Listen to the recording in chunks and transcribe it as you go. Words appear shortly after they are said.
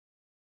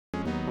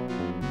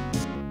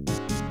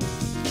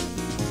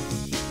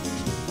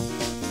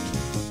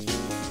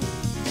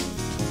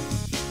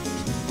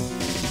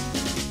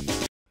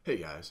Hey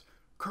guys,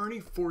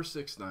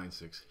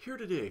 Carney4696 here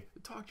today to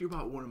talk to you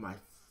about one of my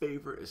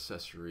favorite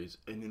accessories,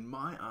 and in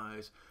my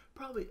eyes,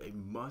 probably a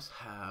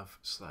must-have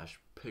slash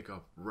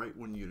pickup right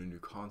when you get a new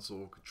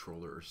console,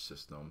 controller, or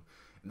system,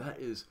 and that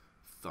is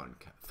thumb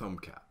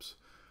caps.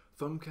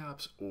 Thumb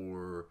caps,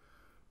 or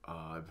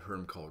I've heard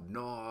them called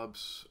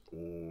knobs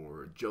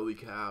or jelly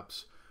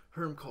caps.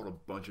 Heard them called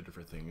a bunch of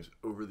different things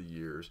over the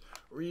years,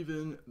 or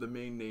even the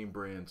main name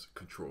brands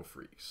Control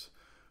Freaks.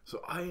 So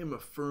I am a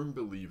firm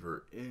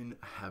believer in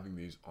having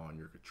these on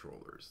your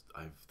controllers.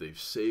 They've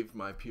saved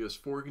my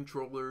PS4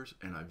 controllers,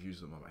 and I've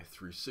used them on my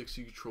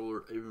 360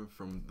 controller even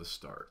from the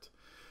start.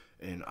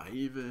 And I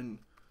even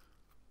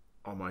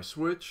on my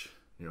Switch,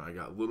 I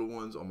got little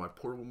ones on my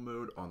portable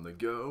mode on the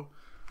go,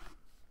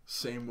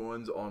 same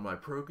ones on my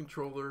Pro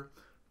controller.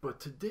 But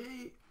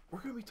today we're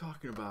going to be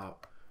talking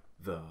about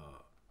the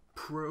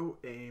Pro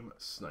Aim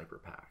Sniper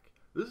Pack.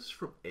 This is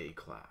from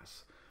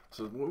A-Class.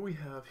 So what we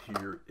have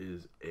here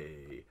is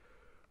a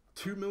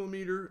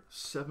 2mm,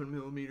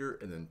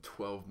 7mm, and then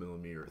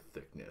 12mm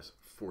thickness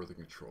for the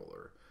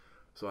controller.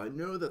 So I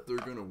know that they're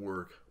going to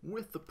work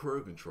with the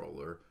Pro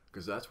controller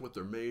because that's what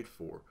they're made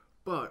for.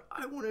 But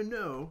I want to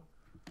know,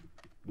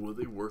 will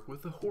they work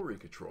with the Hori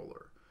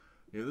controller?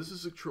 This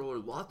is a controller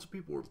lots of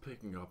people are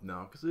picking up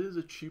now because it is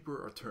a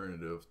cheaper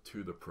alternative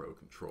to the Pro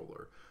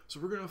controller. So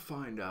we're going to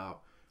find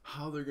out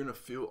how they're going to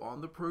feel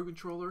on the Pro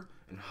controller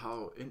and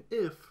how and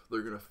if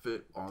they're going to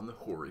fit on the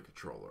Hori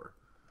controller.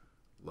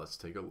 Let's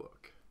take a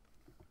look.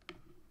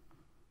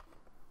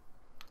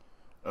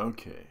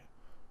 Okay,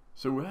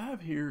 so we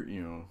have here,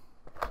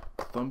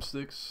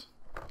 thumbsticks,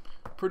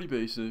 pretty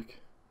basic.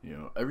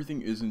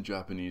 Everything is in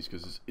Japanese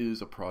because this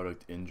is a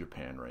product in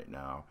Japan right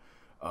now.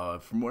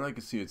 From what I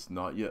can see, it's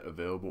not yet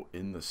available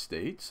in the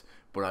States,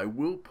 but I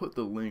will put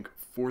the link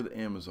for the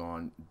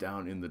Amazon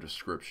down in the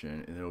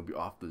description, and it'll be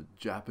off the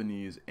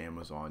Japanese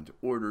Amazon to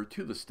order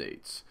to the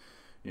States.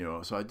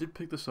 So I did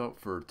pick this up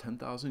for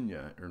 10,000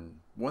 yen, or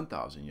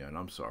 1,000 yen,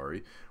 I'm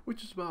sorry,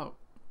 which is about,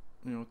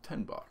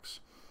 $10.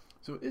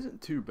 So it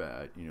isn't too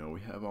bad.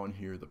 We have on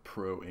here the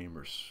Pro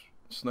Aimer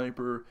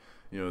Sniper.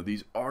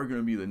 These are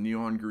going to be the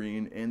neon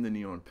green and the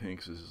neon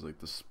pink. So this is like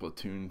the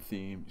Splatoon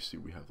theme. You see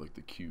we have like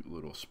the cute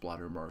little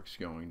splatter marks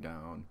going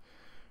down.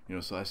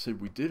 So I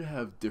said we did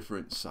have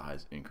different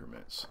size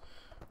increments.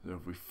 So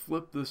if we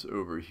flip this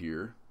over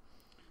here,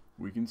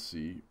 we can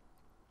see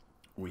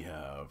we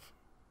have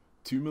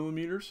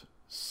 2mm,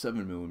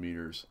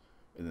 7mm,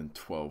 and then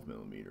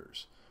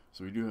 12mm.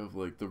 So we do have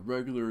like the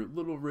regular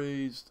little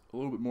raised, a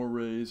little bit more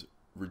raised,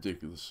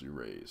 ridiculously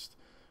raised.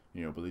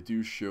 But they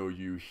do show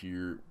you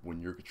here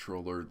when your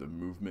controller, the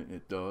movement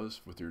it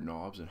does with your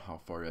knobs and how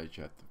far you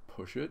have to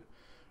push it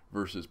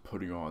versus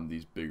putting on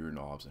these bigger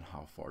knobs and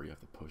how far you have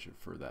to push it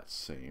for that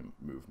same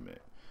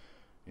movement.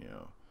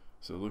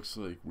 So it looks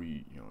like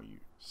you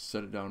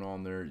set it down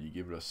on there, you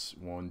give it a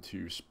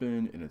 1-2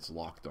 spin, and it's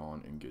locked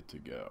on and good to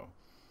go.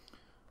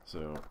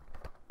 So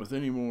with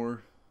any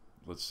more,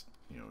 let's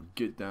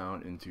get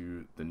down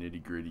into the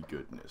nitty-gritty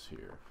goodness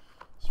here.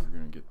 So we're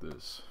gonna get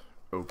this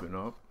open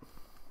up.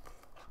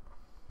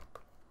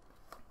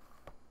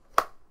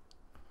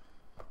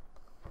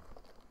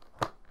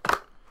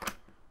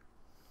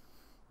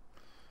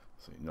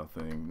 See,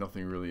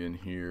 nothing really in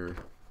here.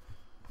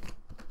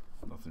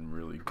 Nothing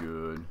really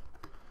good.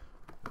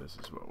 This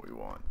is what we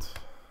want.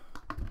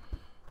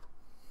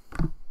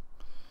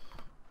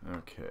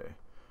 Okay.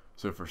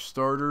 So for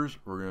starters,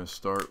 we're going to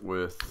start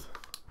with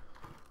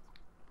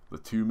the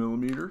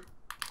 2mm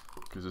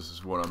because this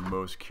is what I'm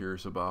most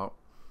curious about.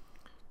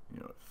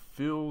 It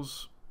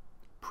feels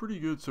pretty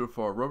good so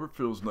far. Rubber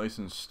feels nice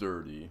and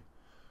sturdy.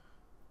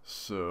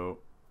 So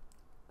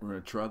we're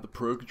going to try the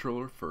Pro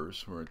controller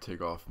first. We're going to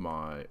take off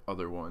my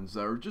other ones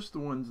that are just the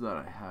ones that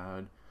I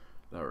had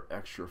that are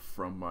extra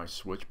from my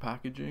Switch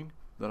packaging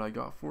that I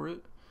got for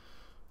it.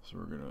 So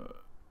we're going to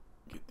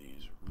get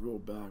these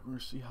rolled back. We're going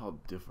to see how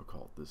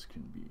difficult this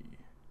can be.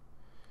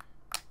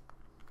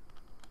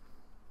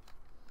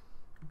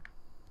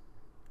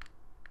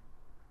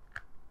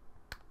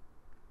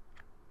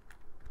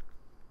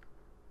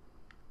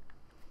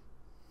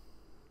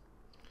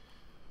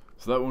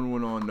 So that one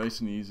went on nice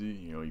and easy.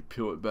 You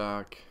peel it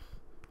back.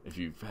 If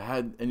you've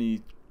had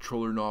any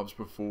controller knobs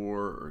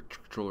before or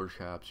controller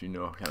caps, you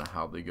know kind of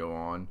how they go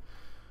on.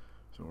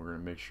 So we're going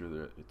to make sure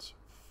that it's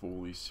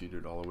fully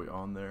seated all the way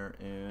on there.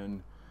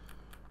 And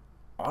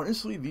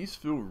honestly, these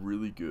feel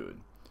really good.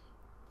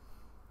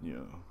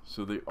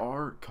 So they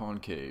are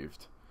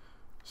concaved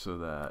so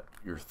that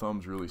your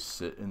thumbs really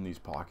sit in these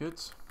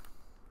pockets.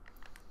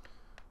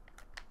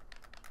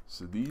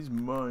 So these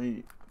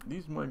might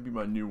be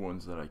my new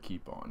ones that I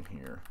keep on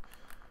here.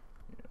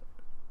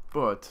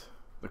 But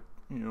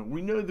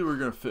we know that we're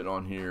gonna fit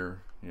on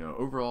here.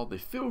 Overall they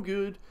feel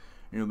good.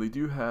 They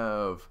do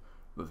have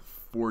the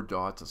 4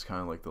 dots. It's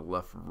kind of like the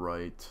left,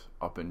 right,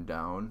 up, and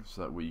down,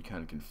 so that way you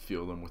kind of can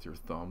feel them with your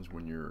thumbs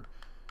when you're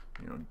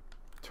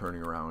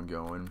turning around,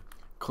 going,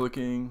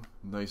 clicking,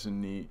 nice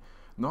and neat.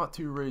 Not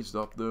too raised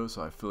up though,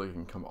 so I feel like I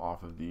can come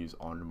off of these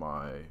onto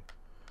my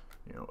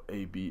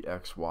A, B,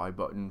 X, Y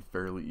button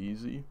fairly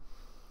easy,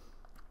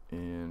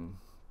 and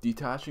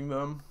detaching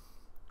them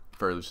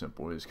fairly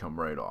simple. They just come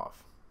right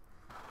off.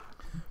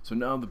 So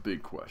now the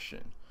big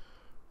question: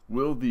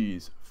 will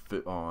these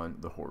fit on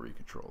the Hori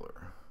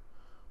controller?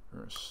 We're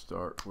gonna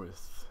start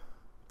with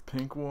the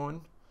pink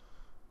one.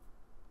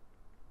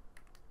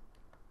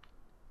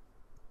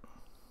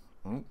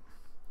 Oh,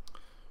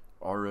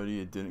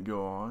 already it didn't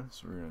go on,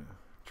 so we're gonna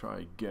try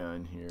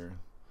again here.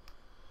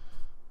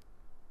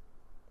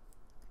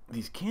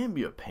 These can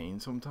be a pain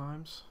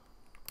sometimes.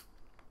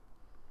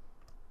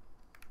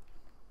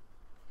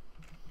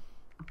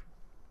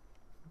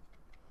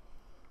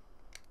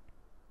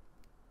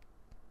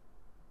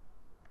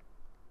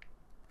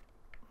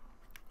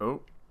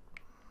 Oh.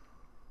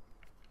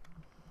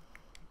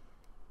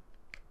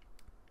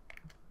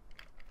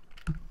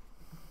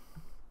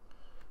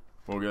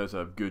 Well, guys, I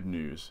have good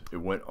news. It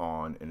went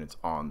on, and it's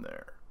on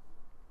there.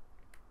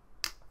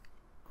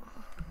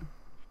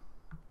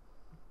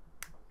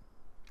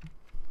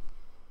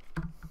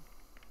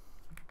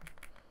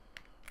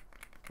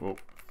 Well,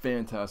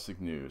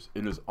 fantastic news.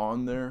 It is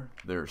on there.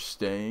 They're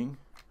staying.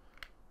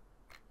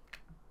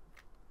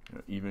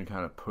 Even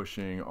kind of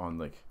pushing on,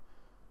 like,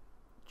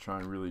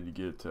 trying really to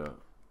get it to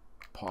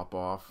pop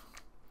off.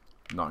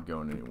 Not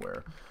going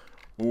anywhere.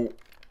 Well,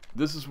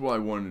 this is what I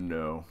wanted to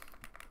know.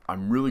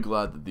 I'm really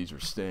glad that these are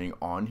staying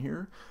on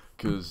here,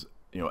 because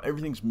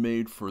everything's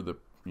made for the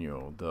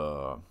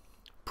the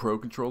Pro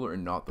controller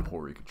and not the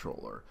Hori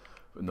controller.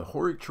 And the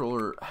Hori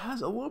controller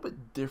has a little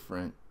bit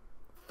different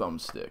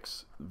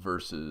thumbsticks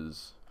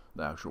versus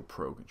the actual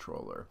Pro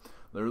controller.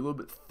 They're a little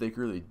bit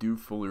thicker. They do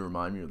fully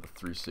remind me of the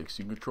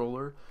 360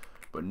 controller.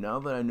 But now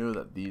that I know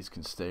that these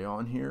can stay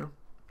on here,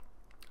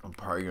 I'm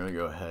probably going to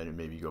go ahead and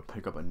maybe go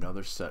pick up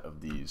another set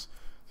of these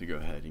to go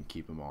ahead and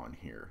keep them on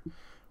here.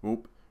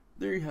 Well,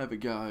 there you have it,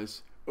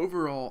 guys.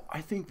 Overall,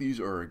 I think these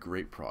are a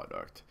great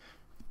product.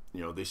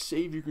 They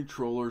save your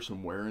controller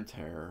some wear and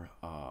tear.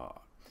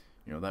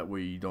 That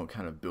way you don't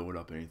kind of build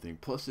up anything.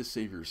 Plus, they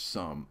save your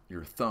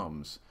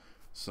thumbs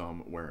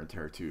some wear and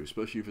tear too,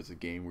 especially if it's a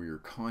game where you're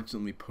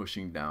constantly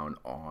pushing down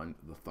on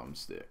the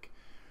thumbstick.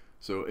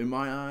 So in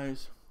my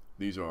eyes,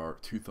 these are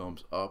 2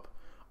 thumbs up.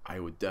 I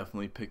would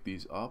definitely pick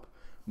these up.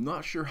 I'm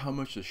not sure how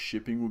much the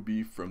shipping would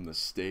be from the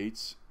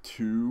States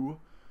to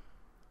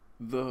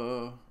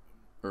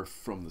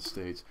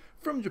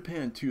from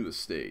Japan to the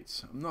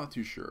States. I'm not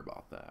too sure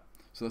about that.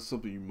 So that's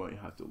something you might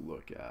have to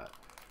look at.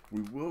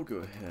 We will go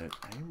ahead.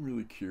 I am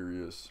really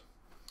curious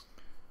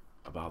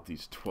about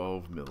these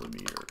 12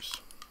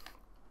 millimeters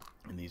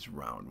and these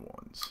round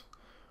ones.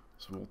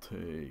 So we'll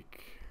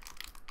take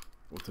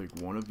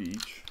one of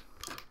each.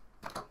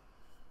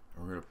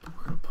 And we're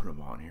gonna put them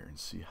on here and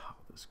see how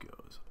this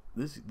goes.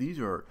 These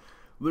are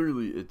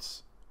literally,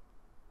 it's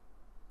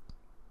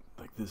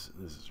like this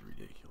is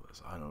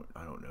ridiculous. I don't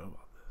know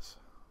about this.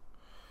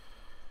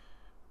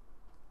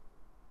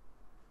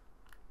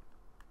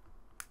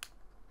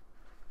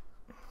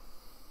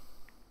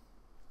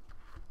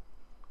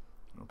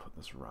 I'll put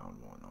this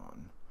round one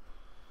on.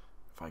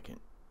 If I can.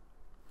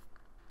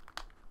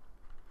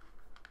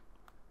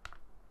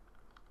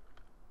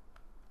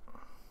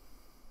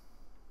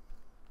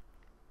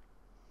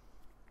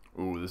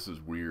 Oh, this is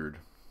weird.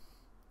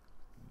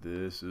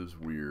 This is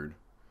weird.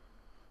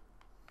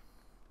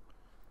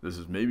 This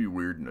is maybe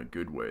weird in a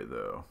good way,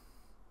 though.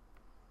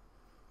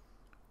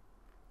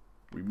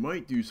 We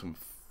might do some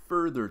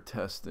further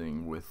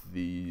testing with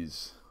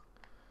these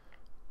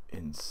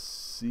and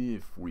see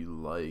if we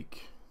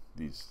like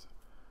these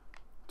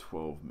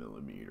 12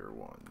 millimeter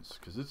ones,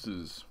 because this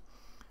is,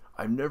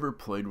 I've never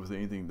played with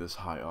anything this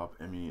high up.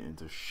 I mean, and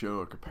to show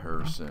a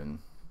comparison,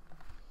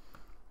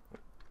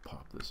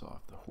 pop this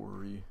off the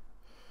Hori.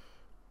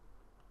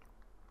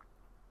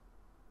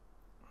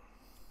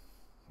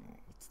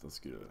 Let's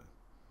get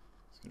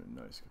a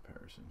nice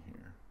comparison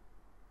here.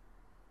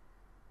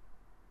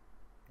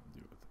 I'll do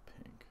it with the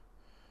pink.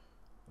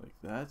 Like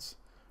that's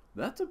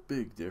a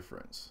big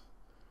difference.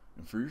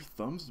 And for your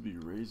thumbs to be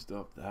raised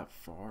up that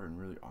far and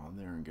really on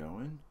there and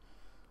going,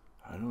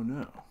 I don't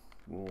know.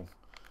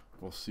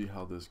 We'll see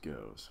how this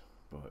goes.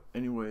 But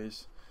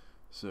anyways,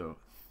 so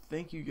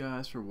thank you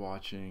guys for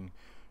watching.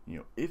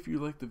 If you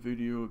like the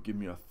video, give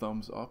me a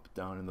thumbs up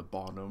down in the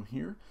bottom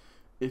here.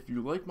 If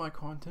you like my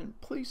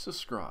content, please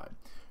subscribe.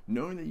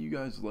 Knowing that you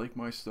guys like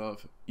my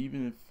stuff,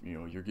 even if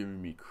you're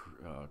giving me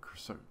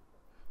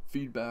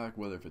feedback,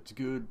 whether if it's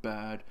good,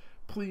 bad,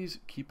 please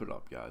keep it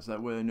up, guys.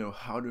 That way I know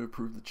how to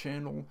improve the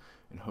channel,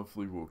 and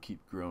hopefully we'll keep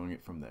growing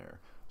it from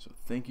there. So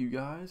thank you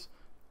guys.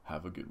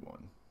 Have a good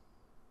one.